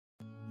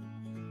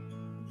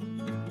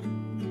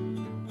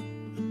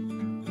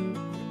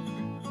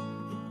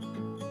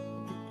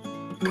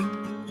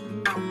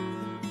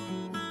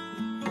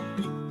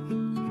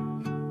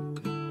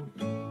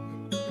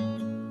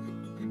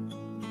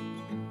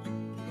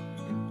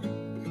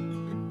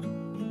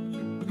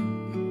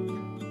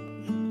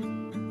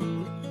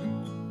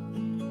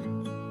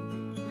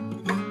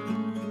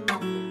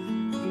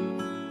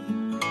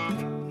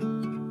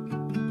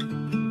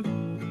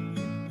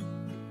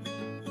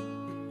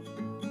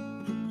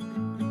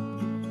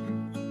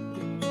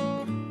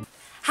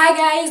Hi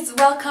guys,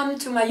 welcome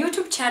to my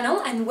YouTube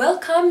channel and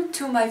welcome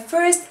to my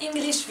first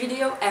English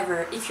video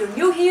ever. If you're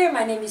new here,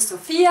 my name is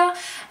Sofia,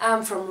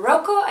 I'm from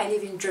Morocco, I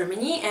live in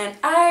Germany and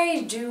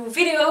I do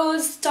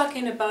videos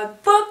talking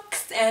about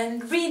books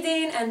and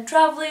reading and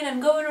traveling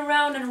and going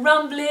around and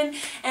rambling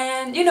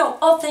and you know,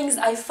 all things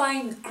I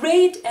find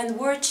great and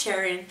worth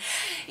sharing.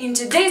 In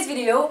today's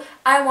video,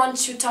 I want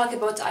to talk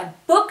about a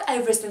book I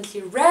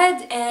recently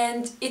read,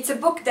 and it's a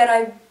book that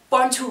I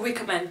want to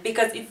recommend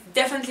because it's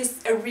definitely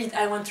a read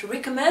I want to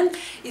recommend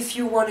if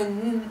you want to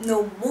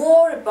know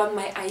more about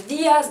my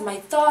ideas, my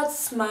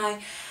thoughts, my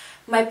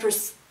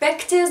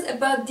perspectives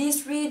about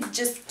this read.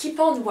 Just keep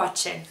on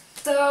watching.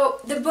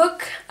 So the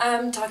book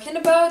I'm talking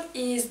about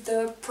is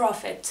The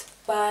Prophet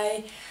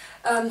by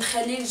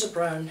Khalil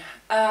Gibran.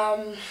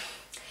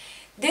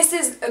 This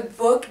is a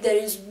book that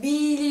is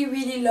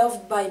really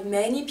loved by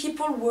many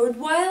people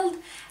worldwide.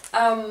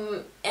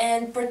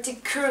 And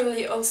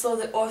particularly also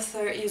the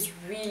author is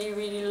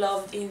really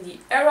loved in the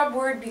Arab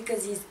world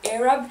because he's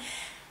Arab,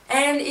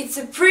 and it's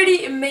a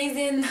pretty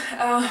amazing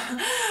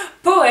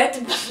poet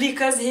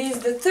because he's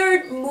the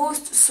third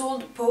most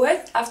sold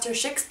poet after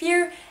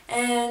Shakespeare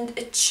and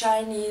a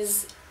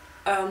Chinese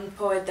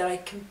poet that I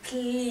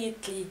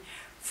completely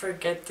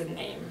forget the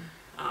name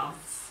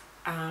of.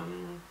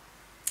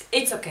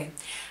 It's okay.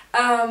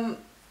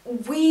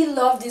 We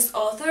love this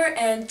author,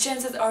 and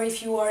chances are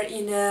if you are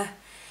in a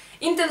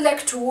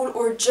intellectual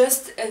or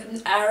just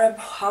an Arab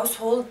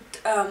household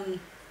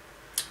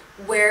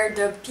where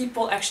the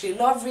people actually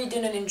love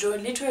reading and enjoy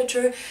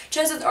literature,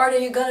 chances are that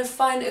you're gonna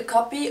find a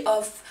copy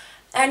of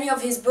any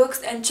of his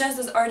books, and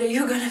chances are that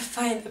you're gonna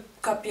find a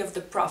copy of The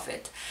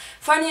Prophet.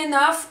 Funny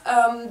enough,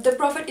 The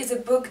Prophet is a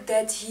book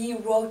that he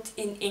wrote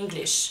in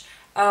English.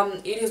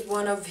 It is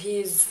one of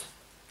his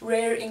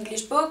rare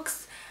English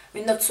books. I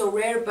mean, not so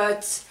rare,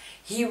 but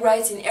he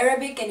writes in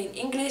Arabic and in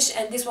English,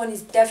 and this one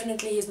is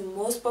definitely his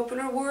most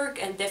popular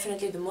work and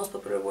definitely the most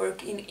popular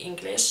work in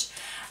English.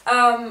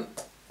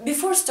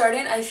 Before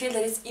starting, I feel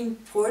that it's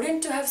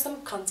important to have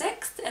some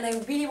context, and I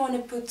really want to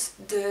put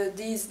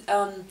these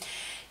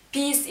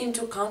piece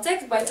into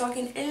context by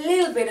talking a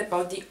little bit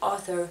about the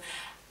author.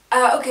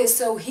 Okay,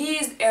 so he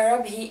is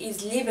Arab, he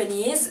is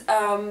Lebanese.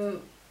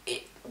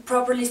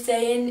 Properly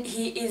saying,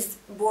 he is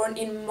born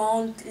in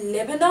Mount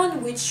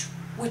Lebanon,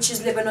 which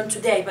is Lebanon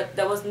today, but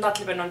that was not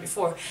Lebanon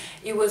before.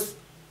 It was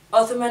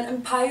Ottoman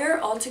Empire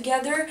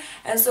altogether,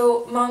 and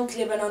so Mount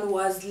Lebanon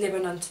was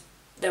Lebanon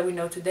that we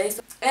know today.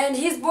 And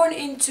he's born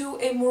into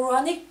a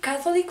Moronic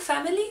Catholic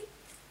family.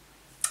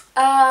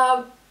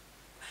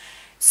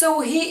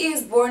 So he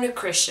is born a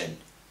Christian.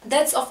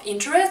 That's of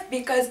interest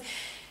because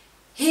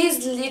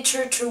his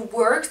literature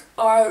works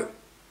are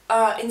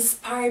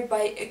inspired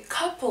by a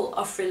couple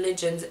of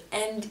religions,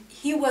 and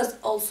he was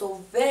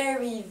also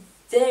very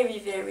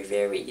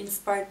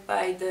inspired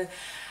by the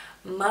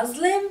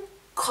Muslim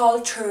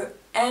culture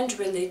and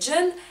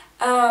religion,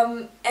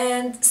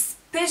 and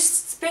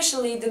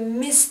especially the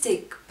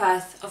mystic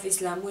path of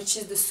Islam, which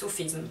is the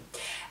Sufism.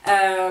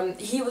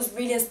 He was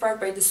really inspired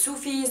by the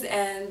Sufis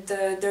and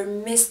their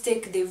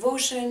mystic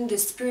devotion, the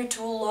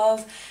spiritual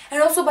love, and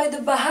also by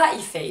the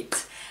Baha'i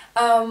faith.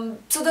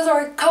 So those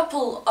are a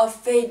couple of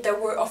faiths that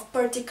were of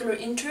particular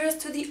interest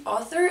to the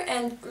author,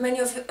 and many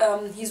of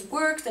his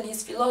works and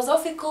his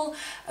philosophical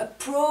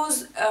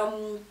prose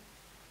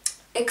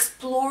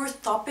explore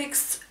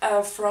topics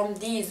from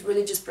these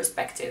religious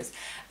perspectives.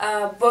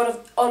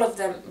 All of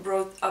them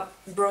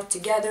brought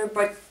together,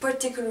 but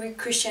particularly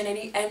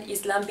Christianity and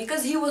Islam,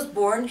 because he was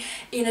born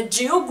in a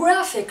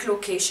geographic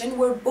location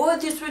where both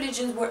these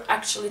religions were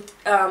actually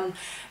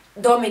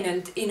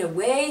dominant in a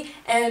way,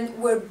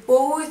 and where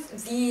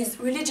both these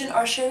religions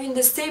are sharing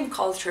the same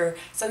culture.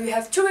 So you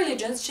have two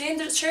religions sharing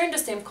the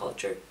same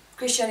culture,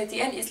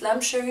 Christianity and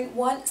Islam sharing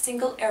one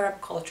single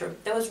Arab culture.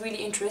 That was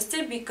really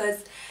interesting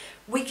because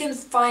we can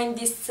find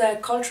this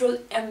cultural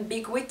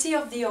ambiguity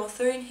of the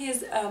author in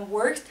his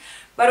works.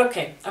 But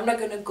okay, I'm not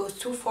gonna go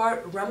too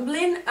far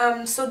rambling.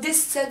 So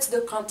this sets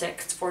the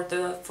context for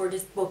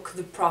this book,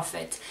 The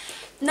Prophet.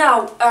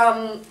 Now,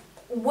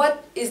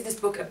 what is this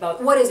book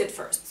about? What is it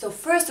first? So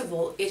first of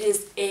all, it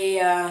is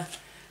a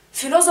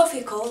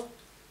philosophical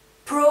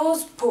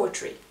prose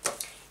poetry.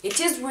 It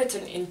is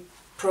written in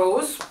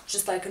prose,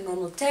 just like a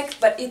normal text,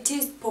 but it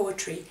is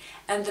poetry,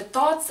 and the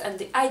thoughts and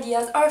the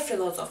ideas are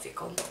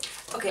philosophical.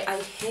 Okay,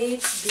 I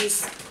hate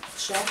this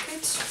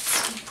jacket.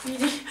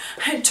 Really,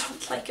 I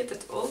don't like it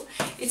at all.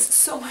 It's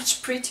so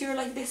much prettier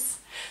like this,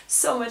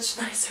 so much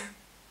nicer.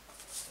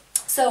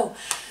 So,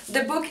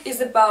 the book is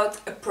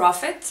about a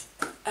prophet,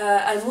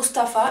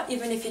 Al-Mustafa,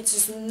 even if it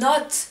is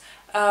not,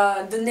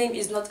 the name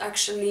is not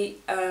actually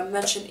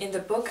mentioned in the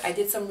book. I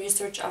did some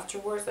research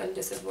afterwards, and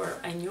this is where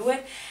I knew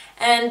it.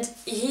 And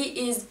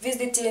he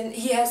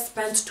has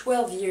spent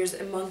 12 years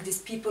among these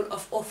people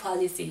of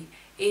Ofalisi.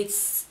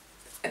 It's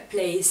a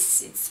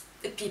place, it's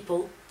a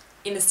people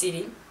in a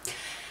city.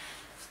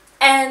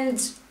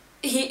 And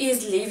he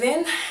is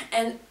leaving,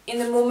 and in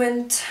the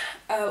moment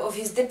of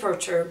his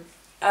departure,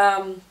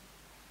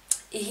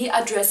 he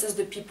addresses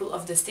the people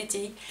of the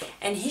city,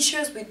 and he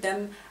shares with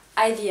them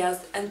ideas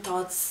and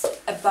thoughts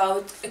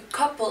about a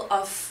couple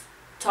of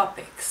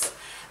topics.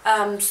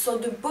 So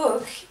the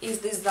book is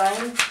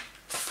designed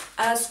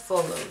as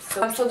follows.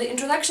 So the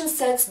introduction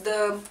sets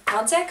the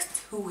context,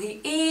 who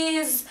he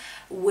is,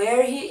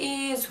 where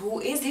he is, who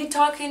is he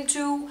talking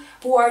to,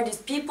 who are these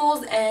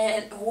people,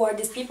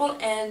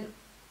 and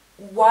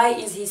why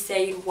is he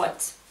saying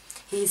what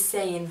he's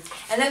saying.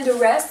 And then the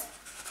rest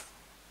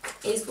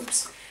is,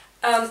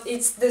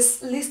 it's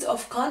this list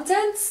of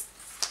contents,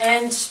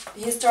 and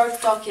he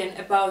starts talking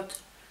about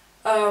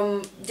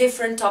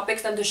different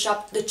topics, and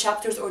the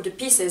chapters or the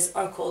pieces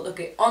are called,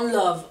 okay, on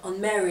love, on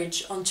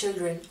marriage, on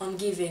children, on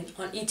giving,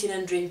 on eating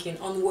and drinking,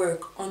 on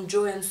work, on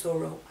joy and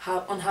sorrow,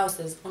 on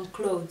houses, on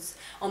clothes,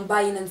 on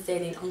buying and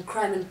selling, on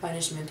crime and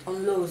punishment,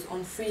 on laws,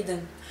 on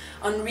freedom,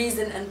 on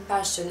reason and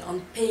passion,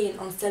 on pain,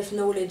 on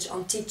self-knowledge,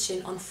 on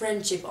teaching, on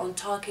friendship, on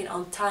talking,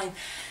 on time,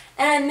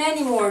 and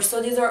many more.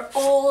 So these are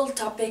all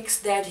topics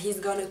that he's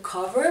gonna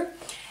cover,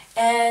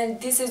 and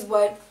this is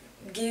what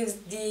gives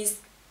these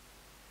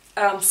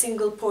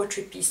single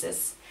poetry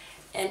pieces,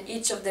 and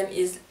each of them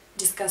is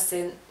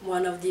discussing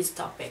one of these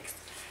topics.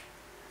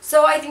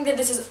 So I think that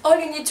this is all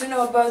you need to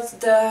know about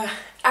the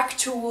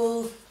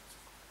actual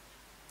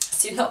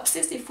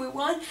synopsis, if we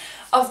want,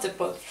 of the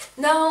book.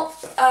 Now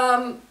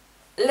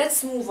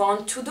let's move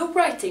on to the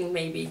writing.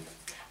 Maybe,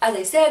 as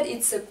I said,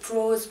 it's a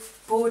prose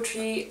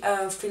poetry,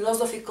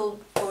 philosophical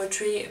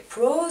poetry,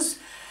 prose,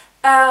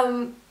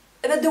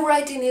 but the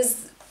writing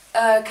is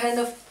kind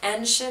of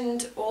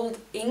ancient old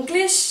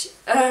English.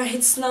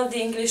 It's not the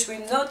English we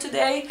know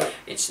today,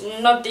 it's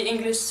not the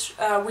English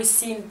we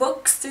see in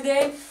books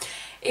today.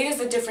 It is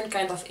a different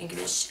kind of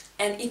English,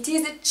 and it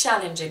is a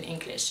challenging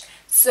English.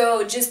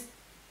 So just,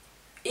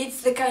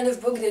 it's the kind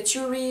of book that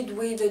you read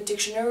with a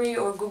dictionary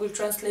or Google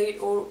Translate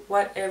or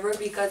whatever,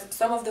 because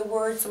some of the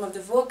words, some of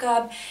the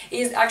vocab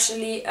is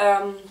actually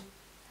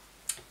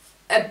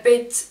a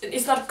bit,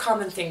 it's not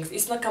common things.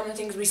 It's not common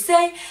things we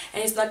say,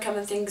 and it's not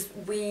common things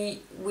we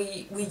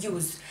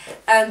use.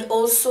 And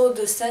also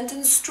the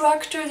sentence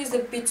structure is a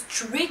bit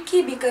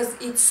tricky because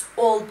it's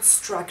old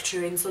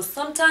structuring. So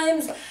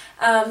sometimes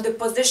the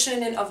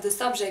positioning of the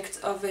subject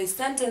of a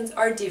sentence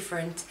are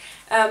different.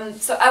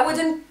 So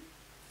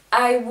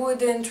I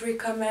wouldn't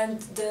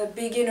recommend the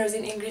beginners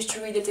in English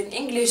to read it in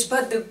English,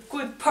 but the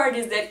good part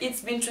is that it's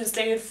been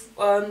translated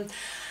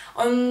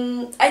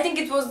I think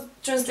it was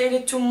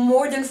translated to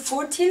more than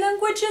 40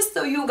 languages,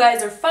 so you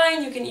guys are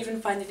fine. You can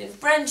even find it in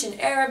French, in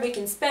Arabic,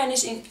 in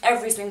Spanish, in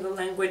every single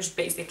language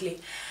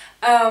basically.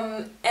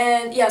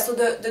 And yeah, so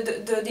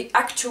the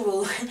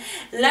actual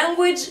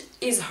language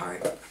is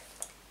hard.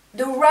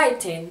 The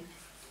writing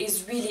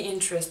is really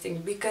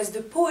interesting because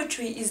the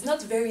poetry is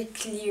not very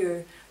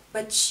clear,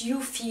 but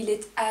you feel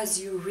it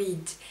as you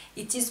read.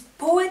 It is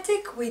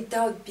poetic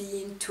without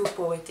being too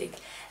poetic.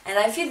 And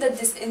I feel that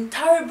this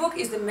entire book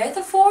is a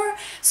metaphor,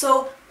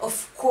 so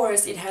of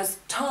course it has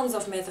tons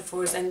of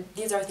metaphors, and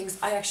these are things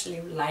I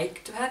actually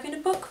like to have in a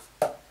book.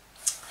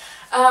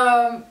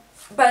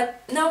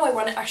 But now I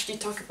want to actually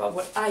talk about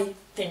what I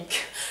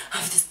think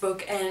of this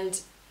book,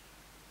 and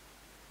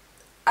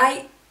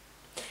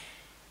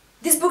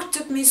this book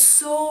took me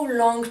so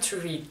long to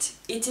read.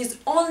 It is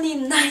only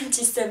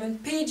 97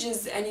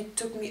 pages, and it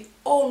took me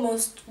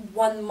almost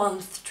 1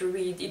 month to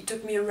read. It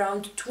took me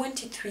around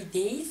 23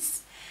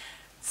 days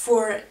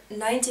for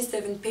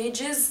 97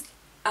 pages,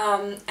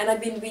 and I've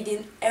been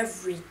reading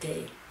every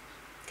day.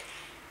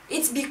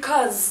 It's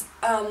because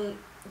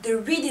the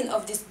reading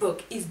of this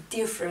book is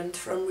different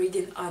from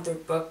reading other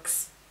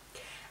books.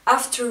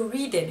 After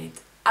reading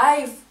it,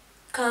 I've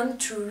come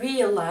to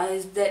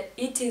realize that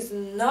it is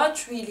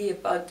not really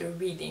about the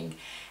reading.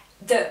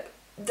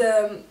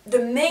 The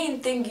main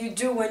thing you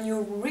do when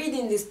you're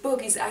reading this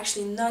book is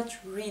actually not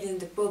reading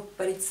the book,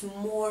 but it's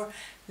more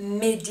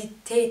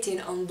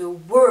meditating on the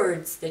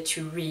words that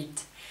you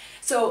read.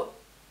 So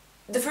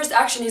the first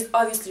action is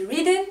obviously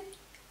reading,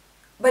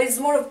 but it's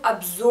more of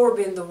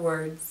absorbing the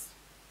words,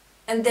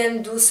 and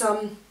then do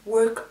some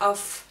work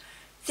of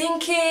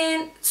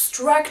thinking,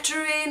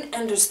 structuring,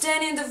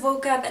 understanding the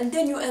vocab, and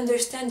then you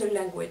understand the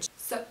language.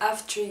 So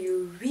after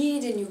you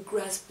read and you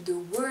grasp the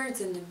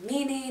words and the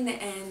meaning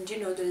and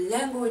the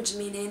language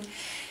meaning,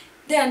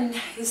 then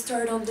you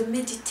start on the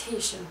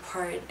meditation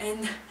part,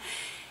 and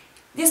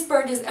this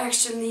part is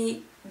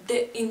actually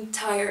the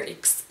entire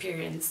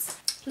experience.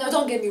 Now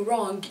don't get me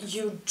wrong,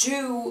 you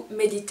do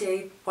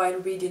meditate while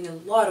reading a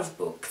lot of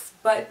books,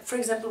 but for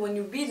example when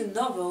you read a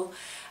novel,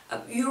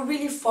 you're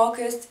really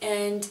focused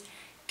and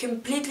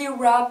completely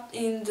wrapped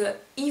in the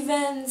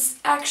events,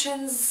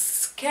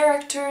 actions,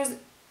 characters,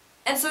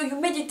 and so you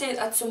meditate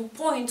at some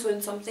point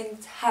when some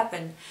things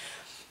happen.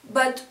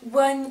 But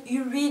when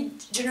you read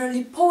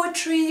generally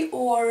poetry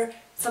or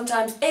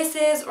sometimes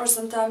essays or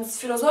sometimes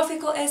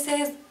philosophical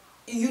essays,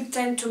 you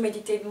tend to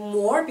meditate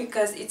more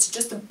because it's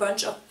just a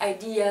bunch of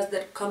ideas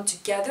that come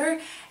together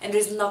and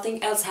there's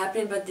nothing else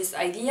happening but this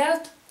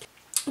idea.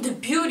 The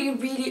beauty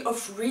really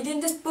of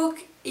reading this book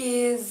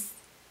is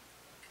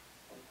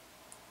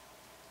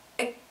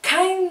a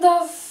kind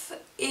of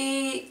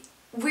a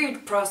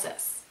weird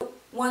process.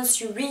 once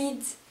you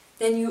read,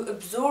 then you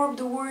absorb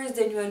the words,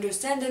 then you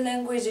understand the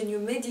language, then you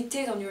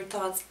meditate on your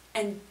thoughts,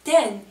 and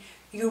then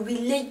you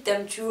relate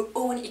them to your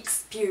own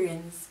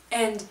experience.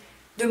 And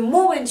the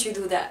moment you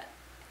do that,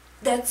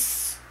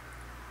 that's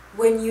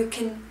when you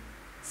can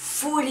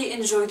fully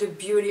enjoy the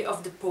beauty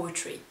of the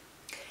poetry.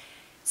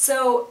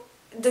 So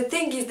the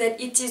thing is that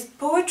it is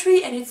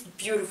poetry and it's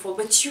beautiful,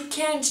 but you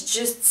can't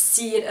just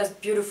see it as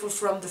beautiful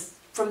from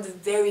the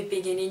very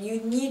beginning.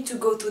 You need to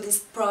go through this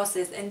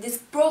process, and this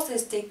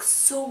process takes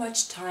so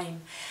much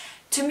time.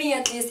 To me,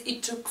 at least,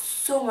 it took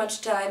so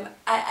much time.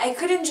 I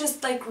couldn't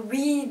just like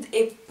read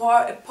a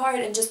part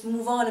and just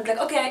move on and be like,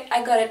 okay,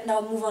 I got it, now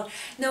move on.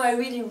 No, I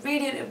really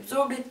read it,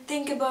 absorb it,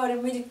 think about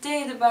it,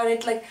 meditate about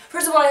it. Like,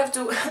 first of all, I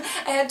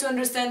had to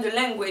understand the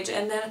language,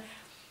 and then,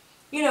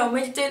 you know,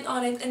 meditate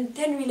on it, and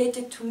then relate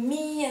it to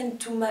me and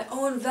to my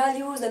own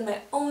values and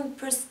my own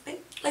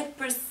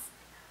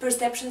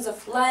perceptions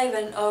of life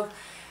and of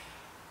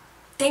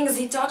things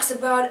he talks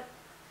about,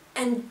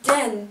 and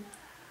then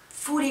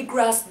fully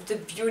grasp the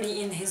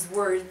beauty in his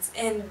words.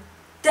 And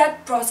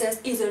that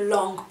process is a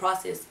long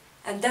process,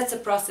 and that's a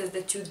process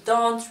that you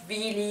don't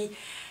really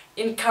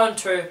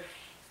encounter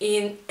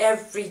in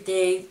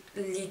everyday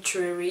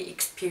literary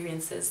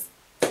experiences.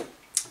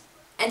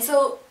 And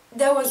so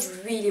that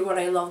was really what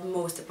I loved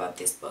most about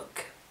this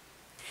book.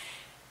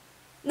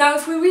 Now,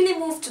 if we really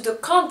move to the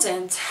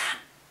content,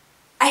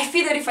 I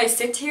feel that if I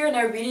sit here and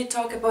I really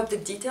talk about the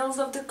details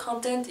of the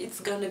content, it's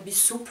gonna be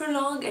super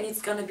long, and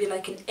it's gonna be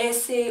like an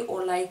essay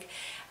or like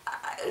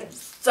a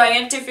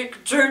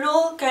scientific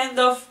journal kind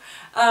of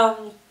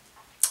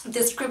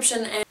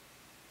description.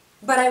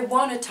 But I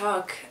want to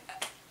talk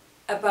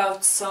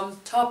about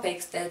some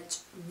topics that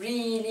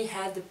really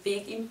had a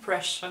big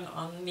impression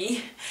on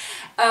me.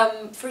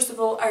 First of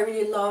all, I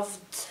really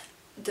loved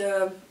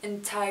the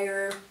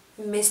entire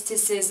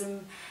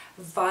mysticism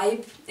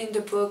vibe in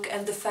the book,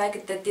 and the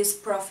fact that this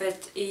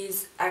prophet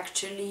is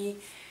actually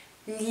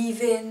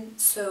leaving,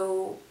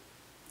 so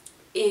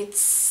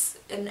it's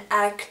an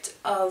act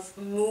of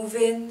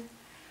moving,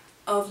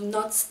 of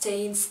not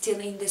staying still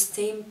in the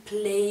same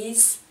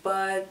place,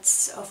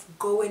 but of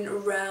going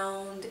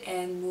around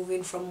and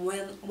moving from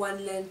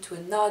one land to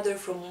another,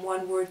 from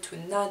one word to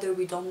another.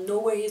 We don't know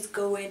where he's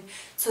going,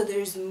 so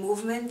there's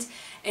movement.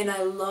 And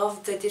I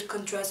love that it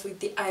contrasts with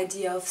the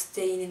idea of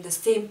staying in the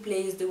same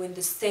place, doing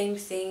the same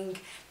thing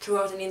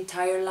throughout an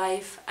entire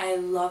life. I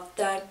love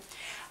that.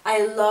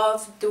 I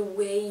love the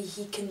way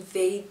he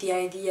conveyed the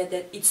idea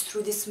that it's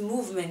through this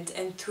movement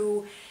and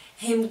through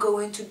him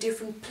going to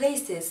different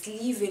places,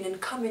 leaving and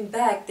coming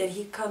back, that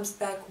he comes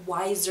back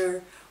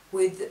wiser,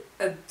 with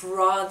a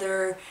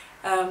broader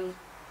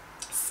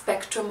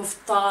spectrum of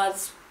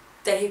thoughts,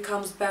 that he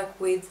comes back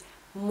with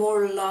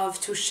more love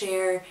to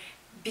share,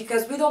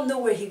 because we don't know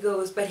where he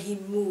goes, but he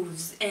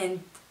moves,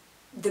 and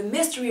the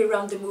mystery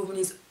around the movement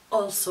is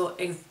also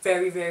a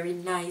very, very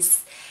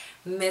nice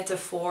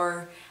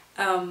metaphor.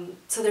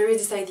 So there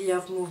is this idea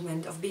of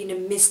movement, of being a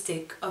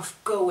mystic, of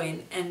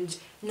going and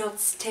not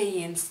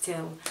staying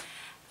still.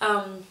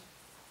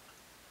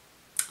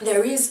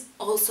 There is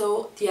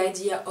also the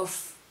idea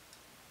of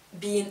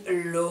being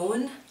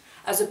alone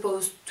as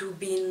opposed to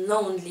being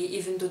lonely,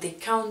 even though they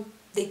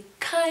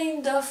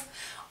kind of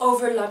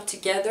overlap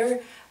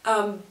together.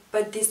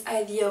 But this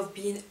idea of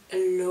being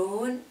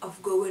alone,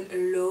 of going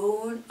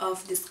alone,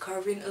 of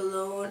discovering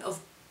alone, of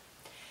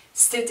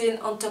sitting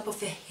on top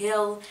of a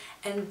hill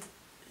and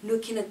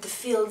looking at the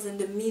fields and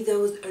the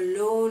meadows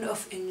alone,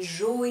 of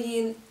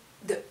enjoying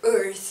the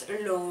earth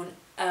alone,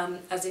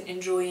 as in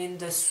enjoying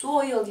the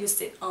soil you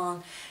sit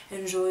on,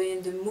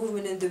 enjoying the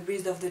movement and the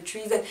breeze of the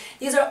trees. And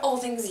these are all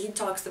things he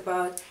talks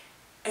about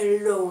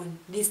alone.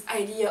 This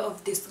idea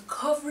of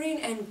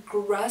discovering and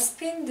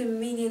grasping the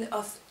meaning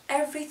of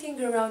everything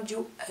around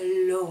you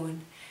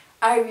alone.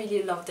 I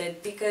really loved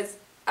it, because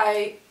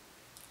I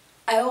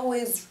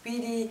always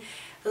really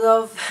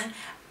love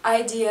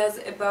ideas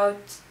about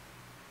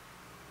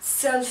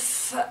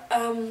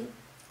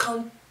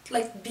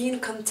like being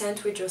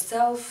content with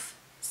yourself,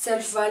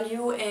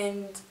 self-value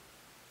and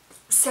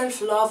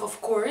self-love,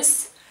 of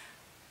course.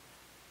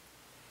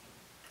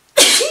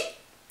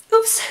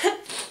 Oops.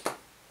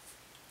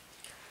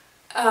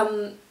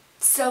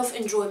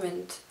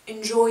 Self-enjoyment,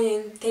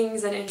 enjoying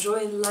things and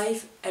enjoying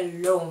life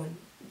alone.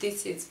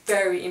 This is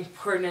very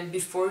important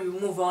before you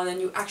move on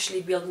and you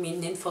actually build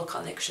meaningful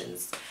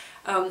connections.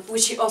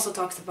 Which he also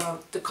talks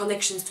about, the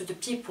connections to the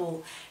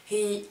people.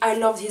 I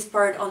loved his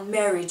part on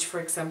marriage, for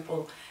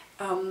example.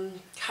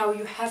 How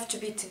you have to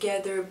be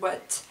together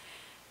but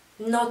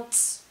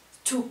not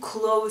too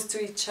close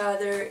to each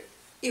other.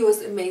 It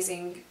was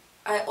amazing.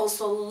 I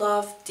also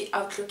loved the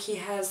outlook he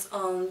has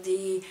on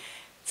the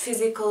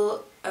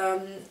physical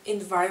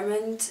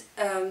environment,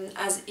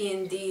 as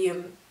in the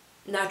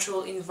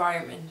natural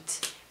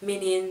environment,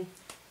 meaning,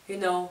 you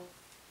know,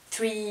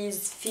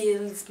 trees,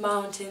 fields,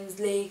 mountains,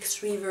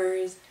 lakes,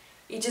 rivers.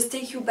 It just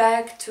takes you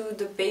back to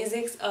the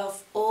basics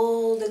of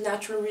all the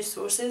natural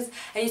resources,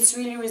 and it's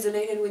really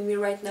resonated with me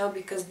right now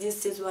because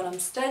this is what I'm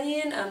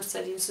studying. I'm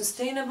studying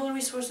sustainable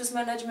resources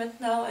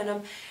management now, and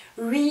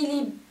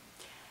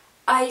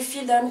I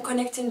feel that I'm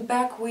connecting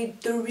back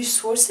with the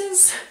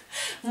resources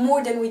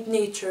more than with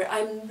nature.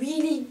 I'm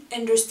really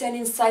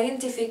understanding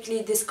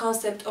scientifically this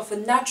concept of a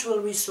natural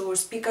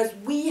resource, because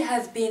we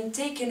have been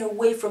taken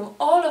away from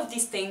all of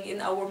these things in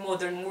our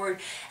modern world.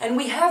 And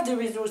we have the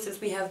resources,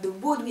 we have the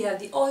wood, we have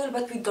the oil,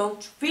 but we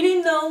don't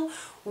really know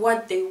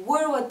what they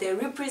were, what they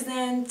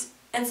represent.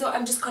 And so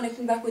I'm just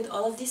connecting back with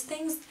all of these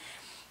things.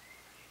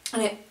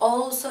 And I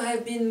also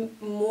have been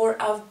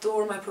more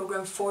outdoor. My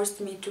program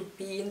forced me to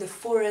be in the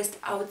forest,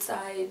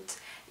 outside,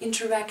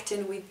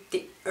 interacting with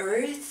the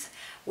earth,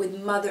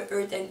 with Mother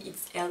Earth and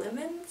its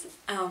elements.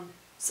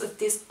 So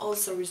this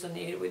also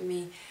resonated with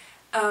me.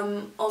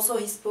 Also,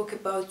 he spoke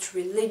about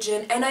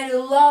religion, and I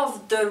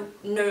love the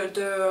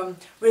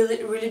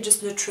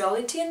religious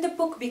neutrality in the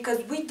book, because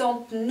we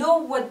don't know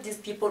what these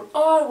people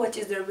are, what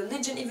is their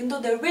religion, even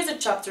though there is a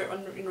chapter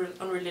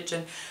on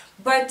religion.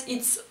 But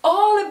it's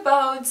all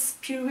about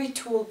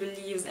spiritual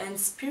beliefs and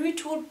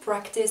spiritual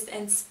practice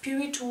and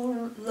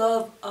spiritual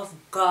love of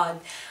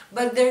God.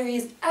 But there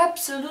is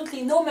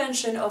absolutely no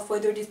mention of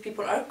whether these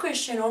people are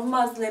Christian or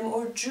Muslim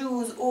or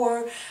Jews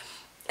or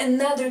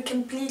another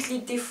completely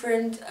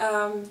different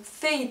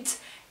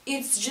faith.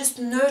 It's just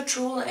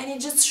neutral, and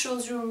it just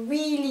shows you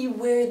really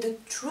where the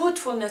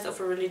truthfulness of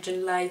a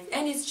religion lies.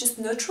 And it's just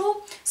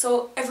neutral,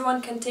 so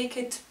everyone can take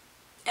it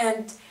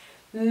and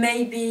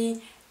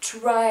maybe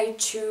try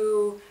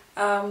to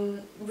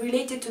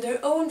relate it to their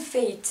own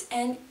faith.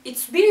 And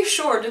it's really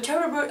short. The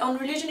chapter on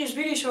religion is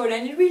really short,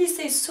 and it really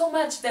says so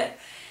much that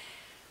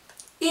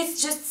it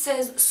just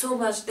says so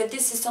much that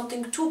this is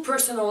something too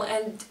personal,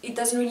 and it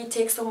doesn't really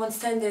take someone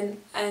standing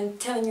and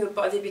telling you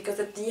about it, because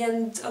at the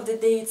end of the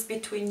day it's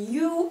between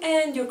you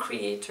and your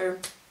creator.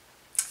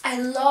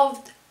 I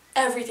loved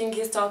everything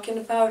he's talking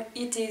about.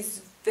 It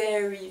is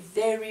very,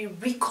 very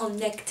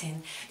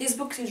reconnecting. This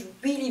book is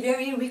really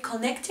very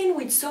reconnecting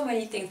with so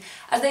many things.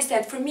 As I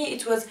said, for me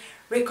it was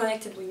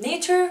reconnected with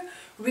nature,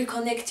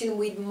 reconnecting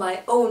with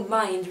my own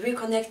mind,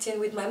 reconnecting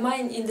with my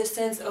mind in the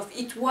sense of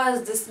it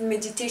was this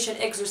meditation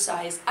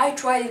exercise. I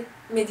tried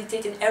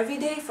meditating every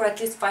day for at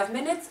least 5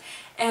 minutes,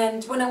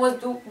 and when I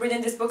was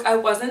reading this book I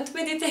wasn't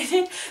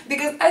meditating,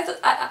 because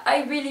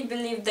I really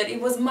believed that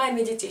it was my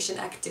meditation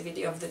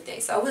activity of the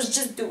day. So I was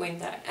just doing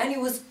that, and it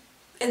was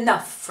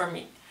enough for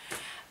me.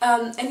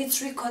 And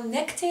it's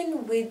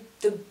reconnecting with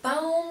the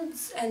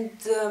bonds and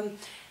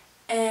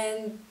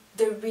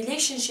the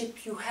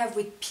relationship you have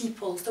with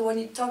people. So when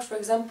it talks, for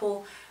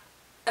example,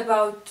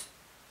 about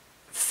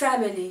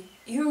family,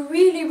 you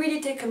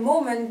really take a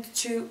moment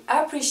to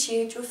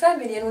appreciate your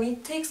family. And when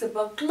it takes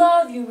about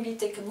love, you really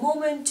take a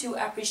moment to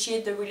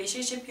appreciate the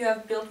relationship you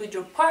have built with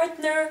your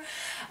partner.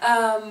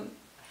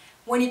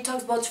 When it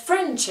talks about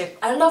friendship,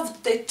 I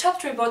love the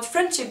chapter about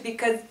friendship,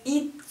 because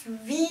it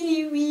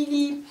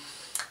really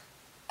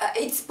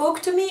it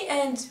spoke to me,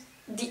 and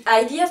the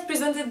ideas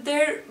presented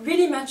there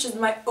really matches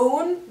my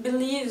own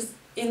beliefs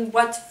in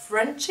what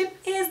friendship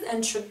is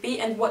and should be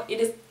and what it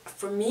is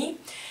for me.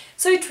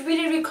 So it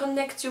really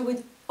reconnects you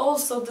with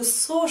also the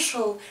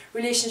social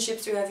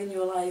relationships you have in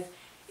your life.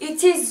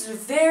 It is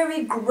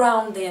very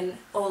grounding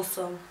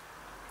also.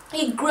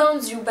 It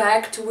grounds you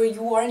back to where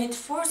you are, and it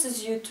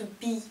forces you to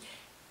be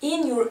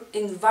in your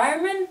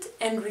environment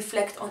and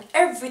reflect on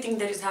everything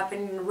that is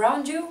happening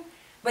around you,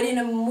 but in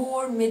a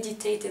more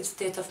meditative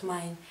state of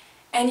mind.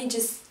 And it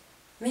just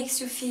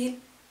makes you feel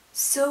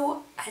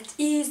so at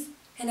ease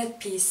and at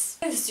peace.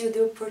 It gives you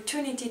the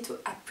opportunity to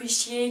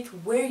appreciate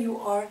where you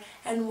are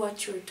and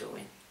what you're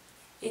doing.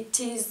 It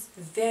is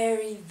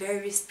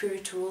very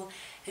spiritual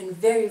and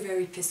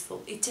very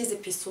peaceful. It is a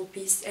peaceful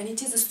peace, and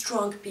it is a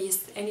strong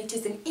peace, and it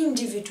is an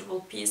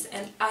individual peace,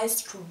 and I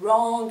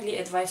strongly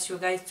advise you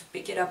guys to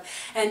pick it up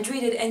and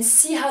read it and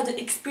see how the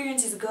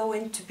experience is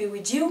going to be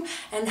with you,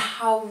 and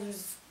how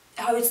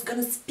it's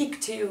gonna speak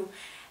to you.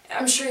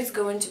 I'm sure it's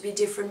going to be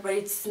different, but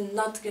it's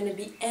not gonna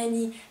be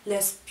any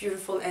less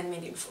beautiful and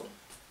meaningful.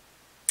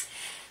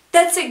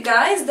 That's it,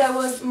 guys. That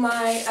was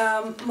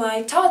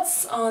my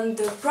thoughts on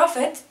The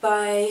Prophet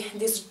by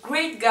this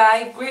great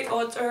guy, great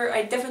author.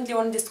 I definitely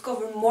want to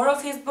discover more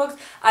of his books.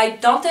 I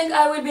don't think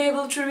I will be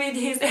able to read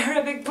his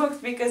Arabic books,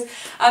 because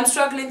I'm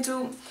struggling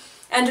to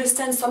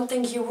understand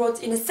something he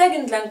wrote in a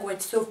second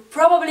language, so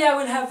probably I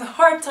will have a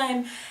hard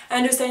time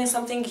understanding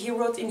something he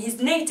wrote in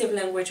his native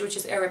language, which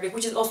is Arabic,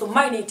 which is also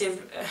my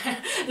native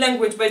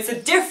language, but it's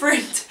a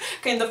different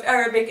kind of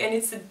Arabic, and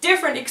it's a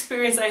different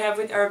experience I have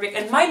with Arabic,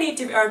 and my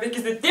native Arabic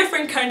is a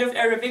different kind of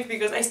Arabic,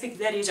 because I speak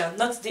Darija,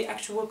 not the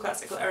actual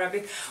classical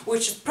Arabic,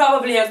 which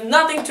probably has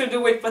nothing to do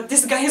with what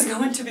this guy is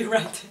going to be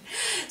writing.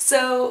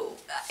 So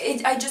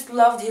I just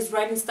loved his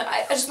writing style.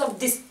 I just love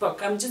this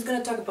book. I'm just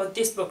gonna talk about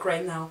this book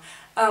right now.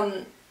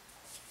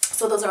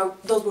 So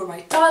those were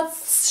my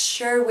thoughts.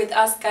 Share with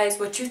us, guys,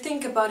 what you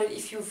think about it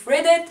if you've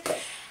read it.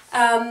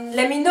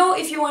 Let me know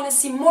if you want to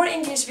see more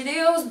English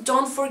videos.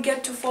 Don't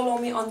forget to follow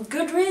me on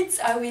Goodreads.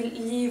 I will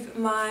leave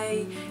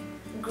my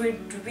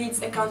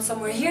Goodreads account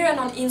somewhere here and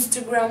on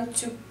Instagram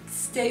to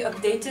stay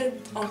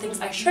updated on things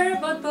I share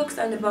about books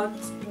and about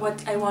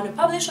what I want to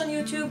publish on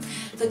YouTube,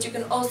 so that you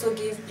can also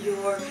give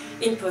your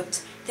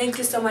input. Thank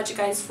you so much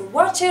guys for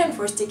watching and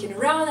for sticking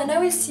around, and I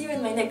will see you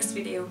in my next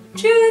video.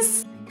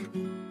 Tschüss!